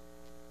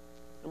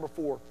 Number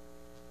 4.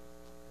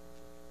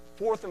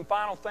 Fourth and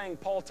final thing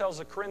Paul tells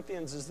the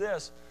Corinthians is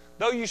this: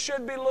 though you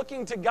should be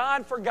looking to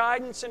God for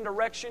guidance and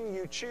direction,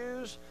 you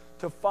choose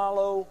to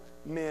follow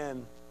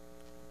men.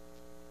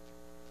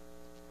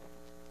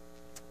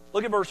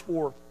 Look at verse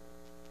 4.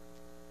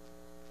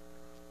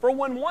 For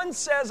when one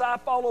says, I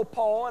follow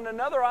Paul, and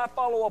another, I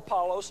follow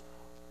Apollos,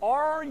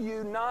 are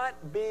you not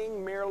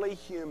being merely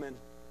human?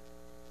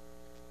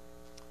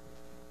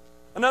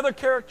 Another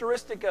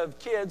characteristic of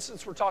kids,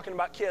 since we're talking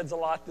about kids a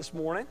lot this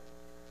morning,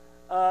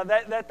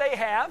 that they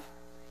have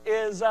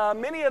is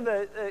many of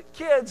the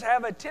kids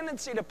have a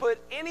tendency to put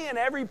any and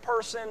every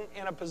person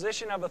in a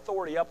position of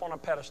authority up on a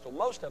pedestal.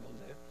 Most of them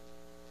do.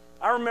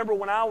 I remember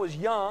when I was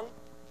young,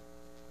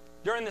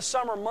 during the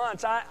summer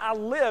months, I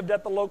lived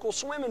at the local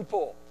swimming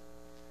pool.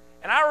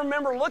 And I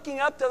remember looking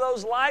up to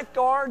those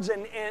lifeguards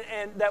and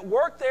that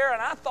worked there,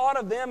 and I thought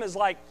of them as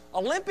like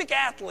Olympic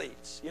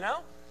athletes, you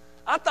know?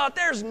 I thought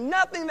there's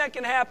nothing that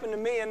can happen to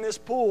me in this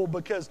pool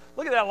because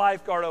look at that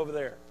lifeguard over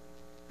there.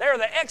 They're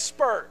the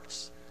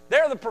experts.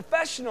 They're the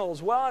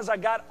professionals. Well, as I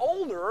got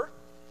older,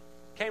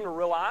 came to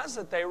realize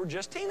that they were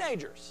just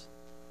teenagers.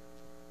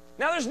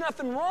 Now, there's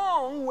nothing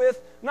wrong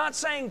with not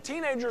saying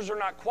teenagers are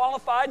not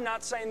qualified,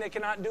 not saying they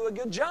cannot do a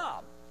good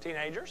job,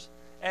 teenagers,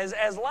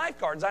 as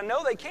lifeguards. I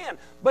know they can.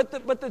 But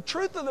the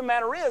truth of the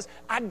matter is,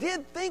 I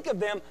did think of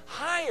them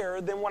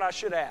higher than what I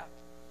should have.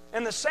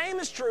 And the same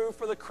is true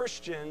for the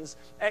Christians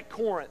at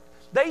Corinth.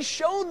 They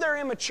showed their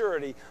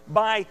immaturity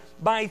by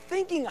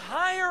thinking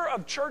higher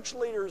of church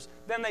leaders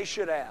than they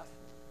should have.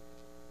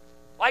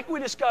 Like we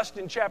discussed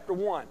in chapter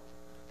 1,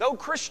 though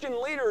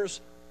Christian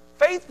leaders,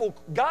 faithful,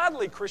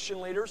 godly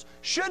Christian leaders,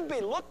 should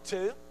be looked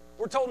to,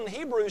 we're told in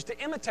Hebrews to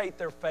imitate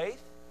their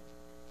faith,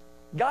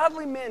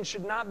 godly men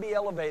should not be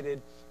elevated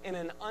in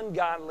an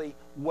ungodly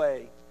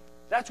way.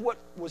 That's what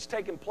was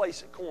taking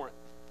place at Corinth.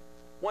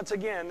 Once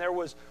again, there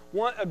was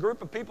a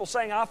group of people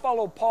saying, I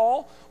follow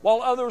Paul,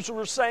 while others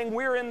were saying,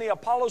 we're in the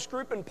Apollos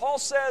group. And Paul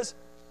says,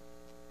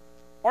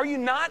 are you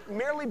not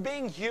merely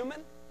being human?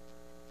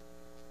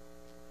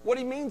 What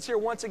he means here,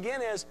 once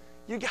again, is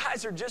you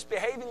guys are just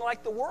behaving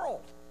like the world.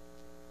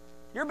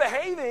 You're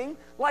behaving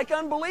like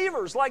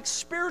unbelievers, like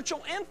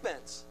spiritual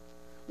infants.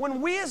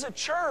 When we as a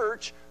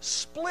church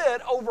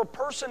split over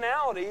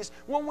personalities,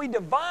 when we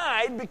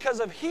divide because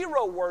of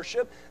hero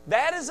worship,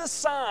 that is a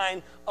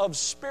sign of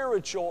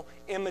spiritual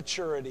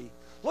immaturity.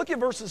 Look at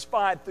verses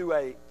 5 through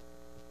 8.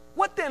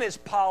 What then is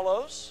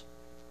Apollos?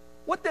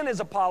 What then is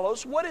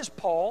Apollos? What is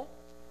Paul?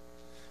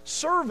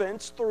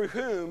 Servants through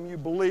whom you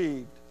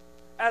believed,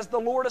 as the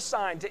Lord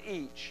assigned to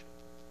each.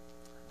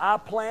 I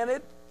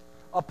planted,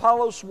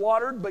 Apollos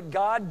watered, but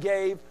God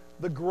gave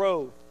the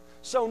growth.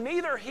 So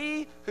neither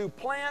he who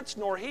plants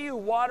nor he who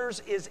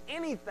waters is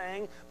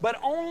anything, but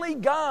only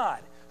God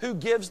who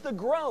gives the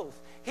growth.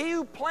 He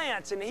who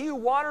plants and he who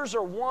waters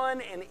are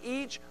one, and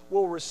each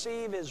will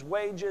receive his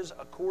wages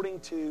according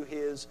to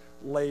his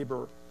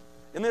labor.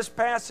 In this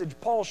passage,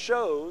 Paul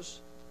shows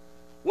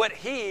what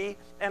he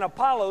and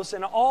Apollos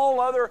and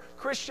all other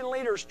Christian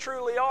leaders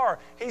truly are.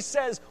 He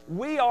says,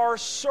 we are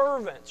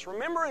servants.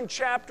 Remember in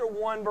chapter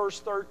 1,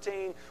 verse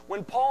 13,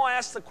 when Paul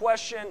asked the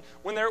question,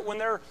 when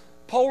they're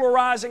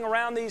polarizing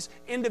around these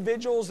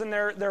individuals and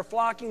they're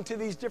flocking to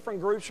these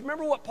different groups.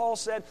 Remember what Paul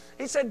said?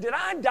 He said, did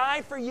I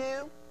die for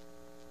you?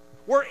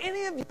 Were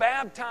any of you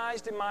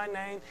baptized in my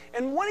name?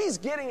 And what he's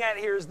getting at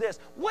here is this: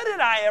 what did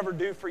I ever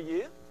do for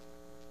you?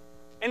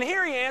 And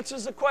here he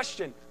answers the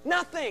question: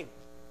 nothing.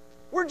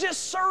 We're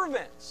just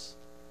servants.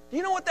 Do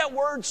you know what that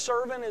word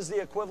servant is the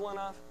equivalent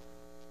of?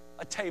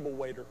 A table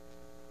waiter,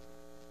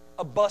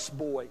 a bus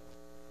boy.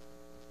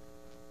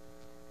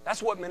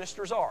 That's what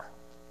ministers are.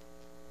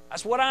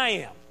 That's what I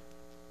am.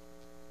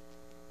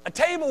 A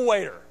table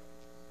waiter,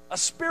 a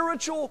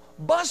spiritual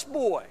bus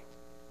boy.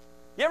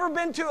 You ever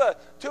been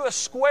to a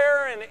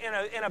square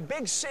in a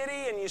big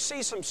city and you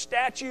see some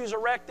statues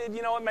erected?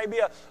 You know, it may be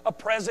a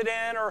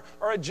president or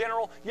a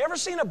general. You ever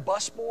seen a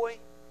busboy?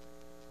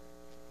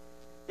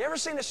 You ever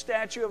seen a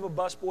statue of a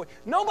busboy?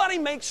 Nobody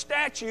makes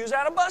statues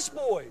out of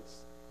busboys.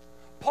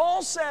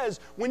 Paul says,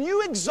 when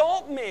you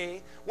exalt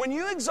me, when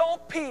you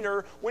exalt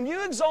Peter, when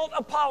you exalt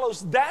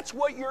Apollos, that's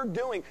what you're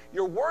doing.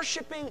 You're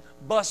worshiping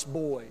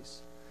busboys.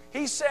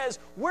 He says,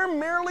 we're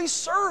merely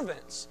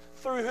servants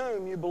through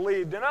whom you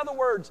believed. In other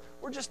words,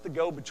 we're just the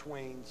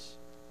go-betweens.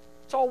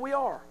 That's all we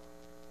are.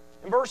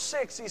 In verse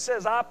 6, he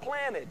says, I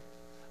planted,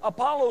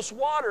 Apollos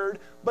watered,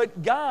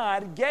 but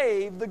God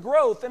gave the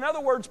growth. In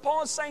other words,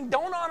 Paul is saying,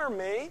 don't honor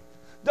me.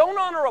 Don't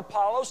honor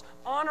Apollos.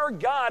 Honor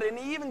God. And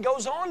he even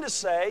goes on to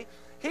say,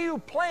 he who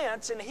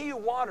plants and he who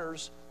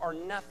waters are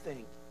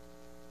nothing.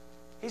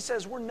 He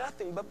says, we're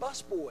nothing but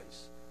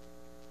busboys.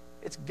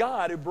 It's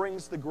God who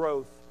brings the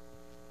growth.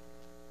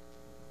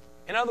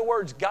 In other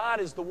words, God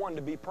is the one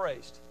to be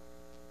praised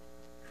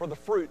for the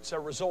fruits that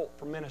result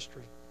from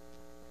ministry.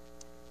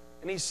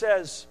 And he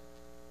says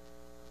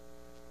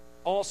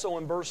also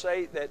in verse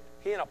 8 that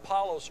he and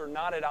Apollos are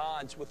not at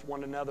odds with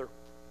one another.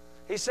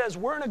 He says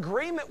we're in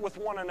agreement with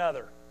one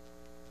another.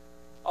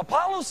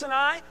 Apollos and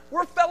I,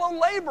 we're fellow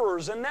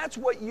laborers, and that's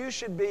what you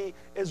should be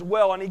as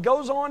well. And he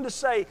goes on to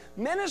say,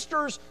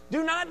 ministers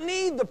do not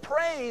need the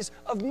praise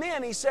of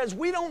men. He says,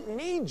 we don't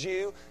need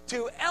you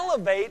to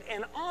elevate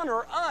and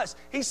honor us.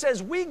 He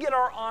says, we get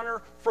our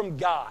honor from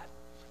God,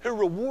 who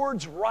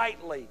rewards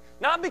rightly.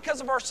 Not because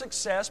of our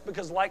success,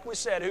 because like we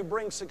said, who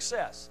brings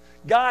success?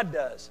 God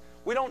does.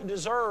 We don't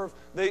deserve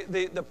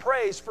the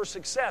praise for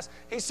success.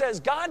 He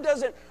says God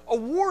doesn't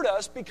award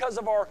us because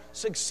of our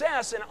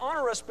success and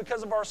honor us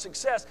because of our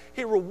success.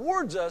 He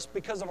rewards us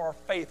because of our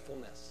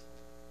faithfulness,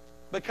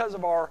 because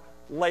of our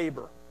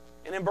labor.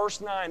 And in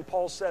verse 9,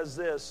 Paul says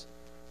this,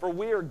 for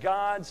we are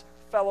God's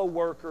fellow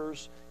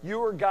workers.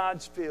 You are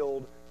God's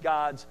field,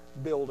 God's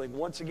building.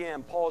 Once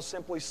again, Paul is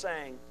simply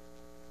saying,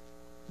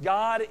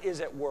 God is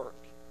at work.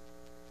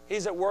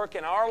 He's at work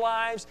in our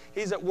lives.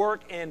 He's at work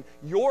in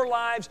your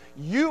lives.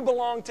 You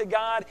belong to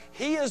God.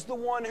 He is the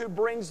one who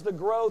brings the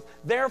growth.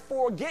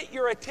 Therefore, get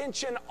your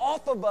attention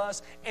off of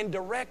us and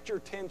direct your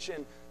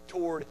attention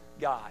toward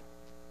God.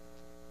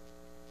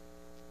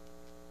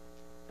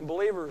 And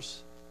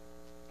believers,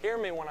 hear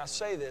me when I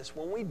say this.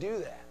 When we do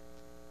that,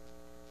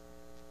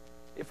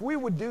 if we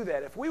would do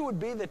that, if we would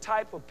be the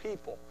type of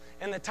people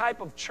and the type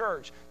of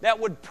church that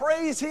would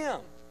praise Him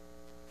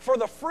for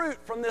the fruit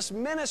from this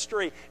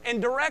ministry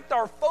and direct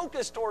our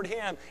focus toward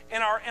Him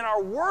and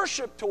our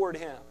worship toward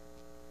Him,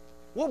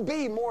 we'll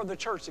be more of the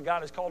church that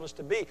God has called us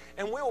to be,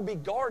 and we will be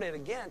guarded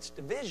against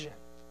division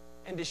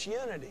and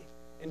disunity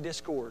and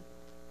discord.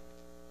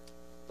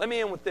 Let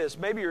me end with this.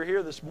 Maybe you're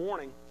here this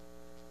morning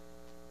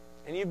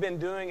and you've been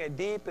doing a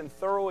deep and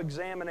thorough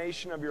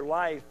examination of your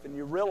life, and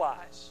you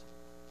realize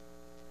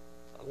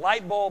a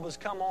light bulb has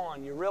come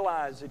on. You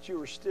realize that you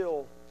are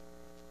still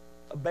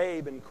a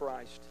babe in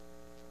Christ.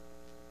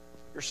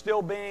 You're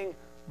still being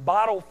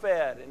bottle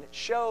fed, and it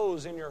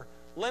shows in your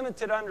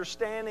limited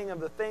understanding of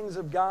the things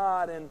of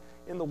God and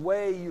in the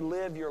way you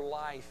live your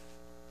life.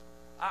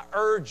 I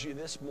urge you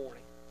this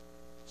morning,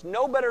 there's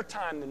no better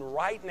time than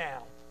right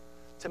now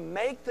to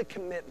make the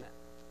commitment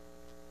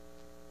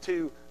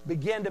to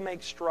begin to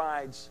make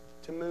strides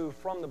to move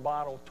from the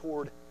bottle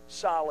toward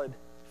solid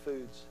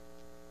foods,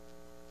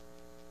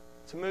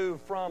 to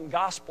move from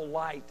gospel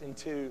light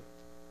into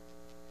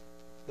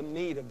the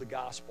meat of the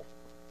gospel.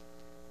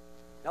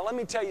 Now let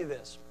me tell you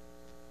this.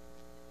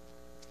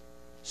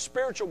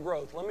 Spiritual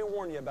growth, let me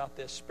warn you about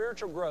this.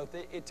 Spiritual growth,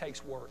 it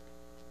takes work.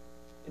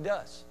 It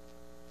does.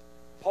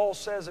 Paul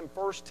says in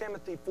 1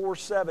 Timothy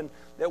 4:7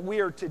 that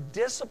we are to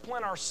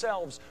discipline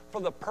ourselves for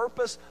the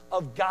purpose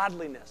of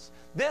godliness.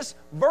 This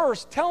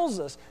verse tells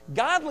us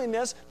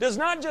godliness does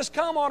not just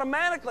come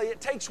automatically,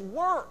 it takes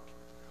work.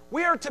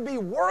 We are to be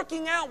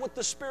working out what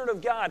the Spirit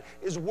of God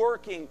is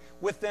working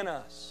within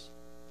us.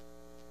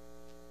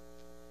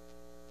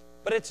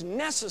 But it's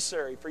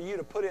necessary for you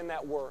to put in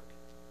that work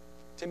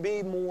to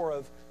be more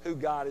of who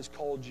God has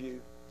called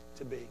you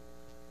to be.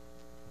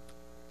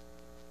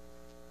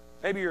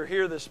 Maybe you're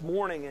here this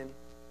morning and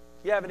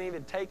you haven't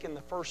even taken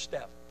the first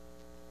step,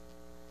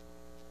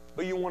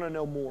 but you want to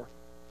know more.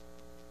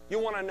 You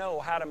want to know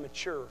how to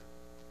mature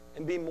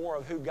and be more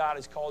of who God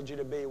has called you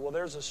to be. Well,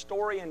 there's a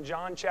story in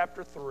John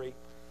chapter 3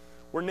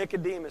 where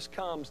Nicodemus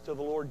comes to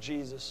the Lord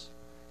Jesus.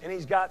 And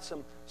he's got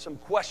some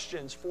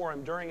questions for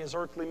him during his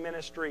earthly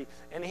ministry.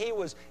 And he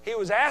was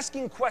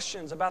asking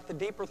questions about the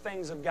deeper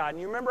things of God.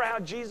 And you remember how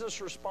Jesus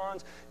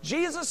responds?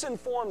 Jesus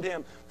informed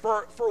him,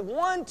 for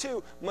one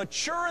to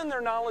mature in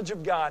their knowledge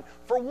of God,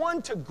 for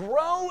one to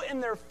grow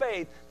in their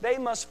faith, they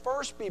must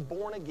first be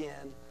born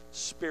again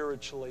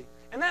spiritually.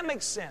 And that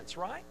makes sense,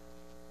 right?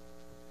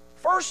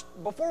 First,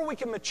 before we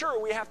can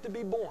mature, we have to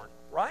be born,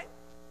 right?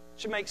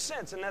 Should make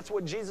sense, and that's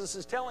what Jesus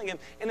is telling him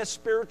in a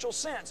spiritual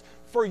sense.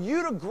 For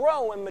you to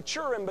grow and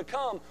mature and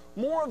become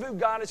more of who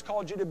God has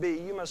called you to be,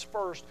 you must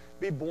first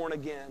be born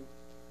again.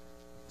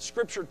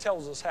 Scripture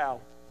tells us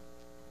how.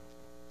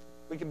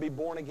 we can be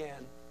born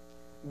again,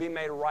 be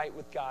made right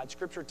with God.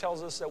 Scripture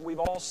tells us that we've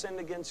all sinned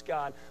against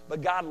God,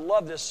 but God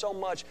loved us so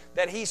much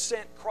that He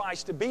sent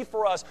Christ to be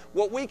for us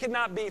what we could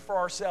not be for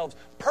ourselves.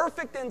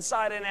 Perfect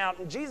inside and out.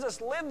 And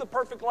Jesus lived the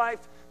perfect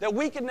life that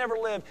we could never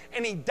live,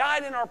 and He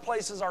died in our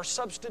place as our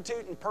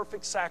substitute and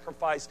perfect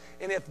sacrifice.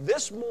 And if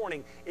this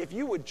morning, if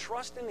you would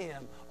trust in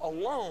Him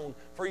alone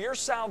for your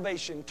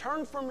salvation,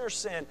 turn from your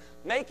sin,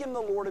 make Him the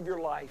Lord of your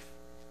life,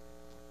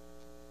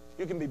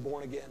 you can be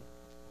born again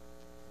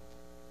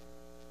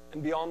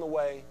and be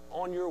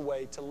on your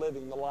way to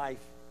living the life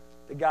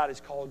that God has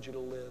called you to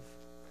live.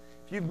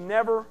 If you've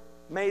never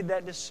made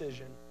that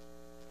decision,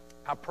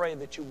 I pray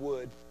that you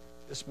would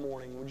this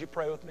morning. Would you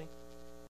pray with me?